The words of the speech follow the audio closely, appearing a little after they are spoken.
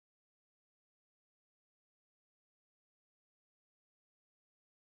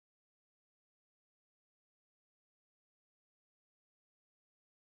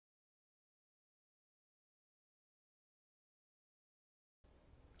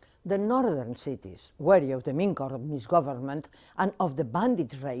The northern cities, wary of the Ming misgovernment and of the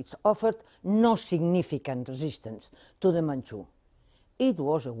bandit raids, offered no significant resistance to the Manchu. It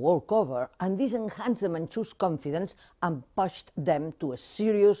was a walkover, and this enhanced the Manchus' confidence and pushed them to a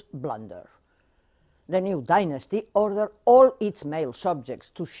serious blunder. The new dynasty ordered all its male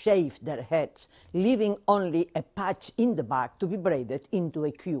subjects to shave their heads, leaving only a patch in the back to be braided into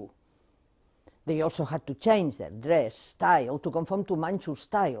a queue. They also had to change their dress style to conform to Manchu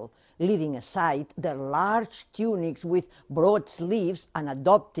style, leaving aside their large tunics with broad sleeves and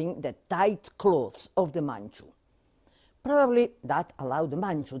adopting the tight clothes of the Manchu. Probably that allowed the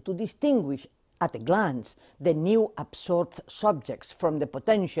Manchu to distinguish at a glance the new absorbed subjects from the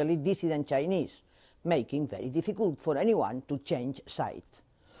potentially dissident Chinese, making very difficult for anyone to change side.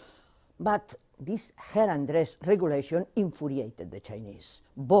 But this hair and dress regulation infuriated the Chinese,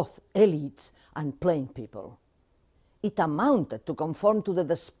 both elites and plain people. It amounted to conform to the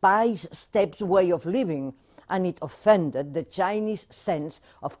despised steppes way of living, and it offended the Chinese sense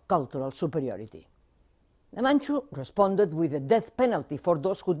of cultural superiority. The Manchu responded with the death penalty for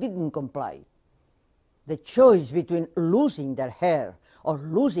those who didn't comply. The choice between losing their hair or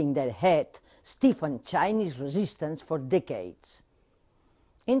losing their head stiffened Chinese resistance for decades.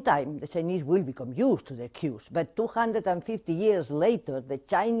 In time, the Chinese will become used to the queues, but 250 years later, the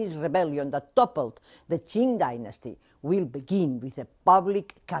Chinese rebellion that toppled the Qing dynasty will begin with a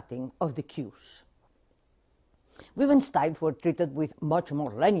public cutting of the queues. Women's styles were treated with much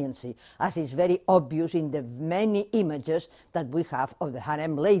more leniency, as is very obvious in the many images that we have of the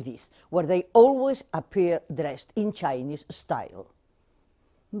harem ladies, where they always appear dressed in Chinese style.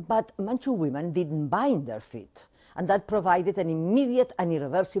 But Manchu women didn't bind their feet, and that provided an immediate and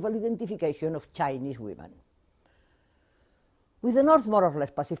irreversible identification of Chinese women. With the north more or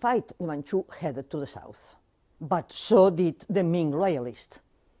less pacified, the Manchu headed to the south. But so did the Ming loyalists.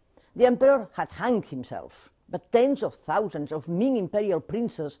 The emperor had hanged himself, but tens of thousands of Ming imperial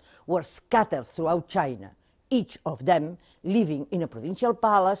princes were scattered throughout China, each of them living in a provincial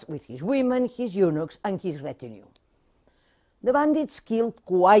palace with his women, his eunuchs, and his retinue. The bandits killed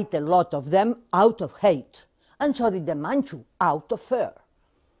quite a lot of them out of hate, and so did the Manchu out of fear.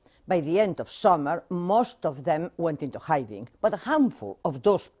 By the end of summer, most of them went into hiding, but a handful of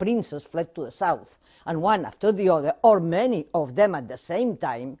those princes fled to the south, and one after the other, or many of them at the same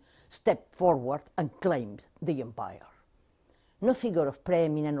time, stepped forward and claimed the empire. No figure of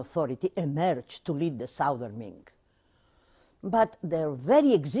preeminent authority emerged to lead the southern Ming. But their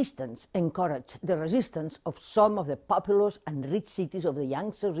very existence encouraged the resistance of some of the populous and rich cities of the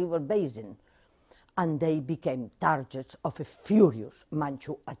Yangtze River basin, and they became targets of a furious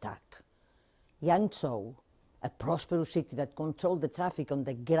Manchu attack. Yangzhou, a prosperous city that controlled the traffic on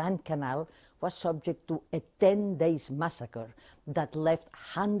the Grand Canal, was subject to a 10-day massacre that left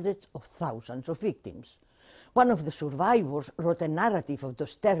hundreds of thousands of victims. One of the survivors wrote a narrative of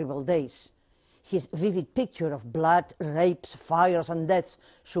those terrible days. His vivid picture of blood, rapes, fires, and deaths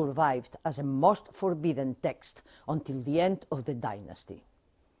survived as a most forbidden text until the end of the dynasty.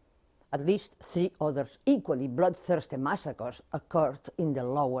 At least 3 others equally bloodthirsty massacres occurred in the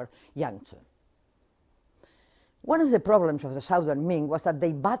lower Yangtze. One of the problems of the southern Ming was that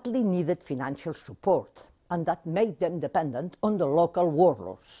they badly needed financial support, and that made them dependent on the local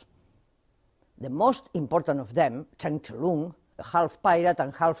warlords. The most important of them, Cheng Chelung, a half pirate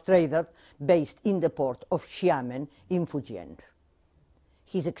and half trader based in the port of Xiamen in Fujian.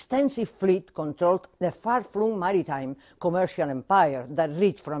 His extensive fleet controlled the far-flung maritime commercial empire that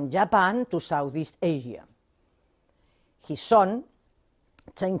reached from Japan to Southeast Asia. His son,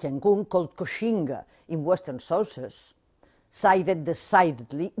 Chen Chengkung, called Koxinga in Western sources, sided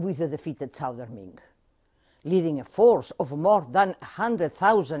decidedly with the defeated southern Ming. Leading a force of more than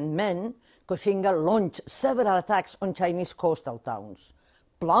 100,000 men, Koxinga launched several attacks on Chinese coastal towns,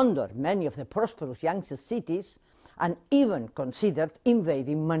 plundered many of the prosperous Yangtze cities, and even considered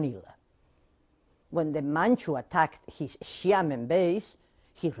invading Manila. When the Manchu attacked his Xiamen base,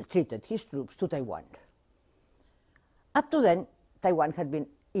 he retreated his troops to Taiwan. Up to then, Taiwan had been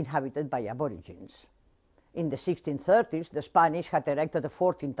inhabited by aborigines. In the 1630s, the Spanish had erected a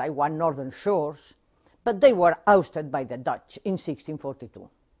fort in Taiwan northern shores, but they were ousted by the Dutch in 1642.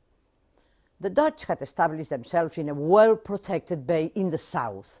 The Dutch had established themselves in a well-protected bay in the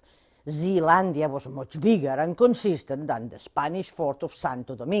south. Zealandia was much bigger and consistent than the Spanish fort of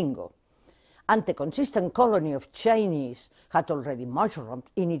Santo Domingo, and the consistent colony of Chinese had already mushroomed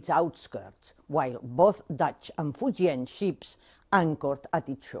in its outskirts, while both Dutch and Fujian ships anchored at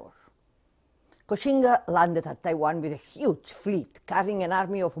its shore. Koxinga landed at Taiwan with a huge fleet, carrying an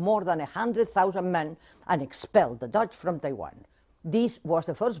army of more than 100,000 men, and expelled the Dutch from Taiwan. This was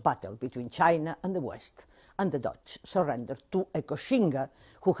the first battle between China and the West, and the Dutch surrendered to a Koxinga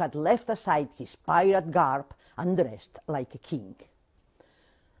who had left aside his pirate garb and dressed like a king.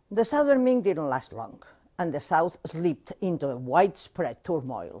 The southern Ming didn't last long, and the south slipped into a widespread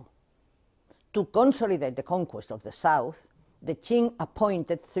turmoil. To consolidate the conquest of the south, the Qing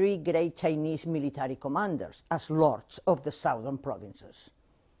appointed 3 great Chinese military commanders as lords of the southern provinces.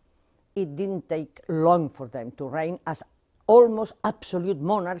 It didn't take long for them to reign as almost absolute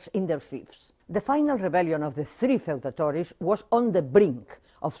monarchs in their fiefs. The final rebellion of the 3 feudatories was on the brink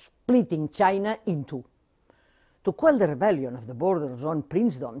of splitting China in 2. To quell the rebellion of the border zone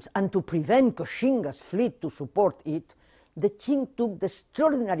princedoms and to prevent Koxinga's fleet to support it, the Qing took the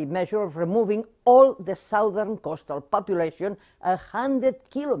extraordinary measure of removing all the southern coastal population 100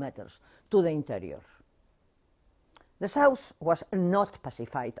 kilometers to the interior. The south was not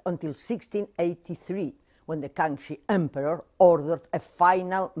pacified until 1683, when the Kangxi Emperor ordered a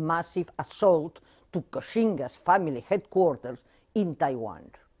final massive assault to Koxinga's family headquarters in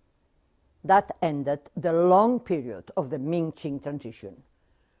Taiwan. That ended the long period of the Ming-Qing transition.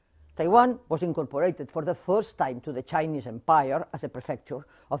 Taiwan was incorporated for the first time to the Chinese Empire as a prefecture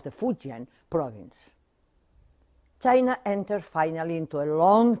of the Fujian province. China entered finally into a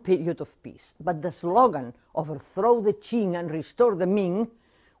long period of peace, but the slogan, "Overthrow the Qing and restore the Ming,"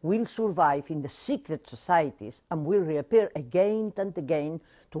 will survive in the secret societies and will reappear again and again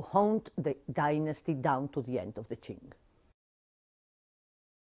to haunt the dynasty down to the end of the Qing.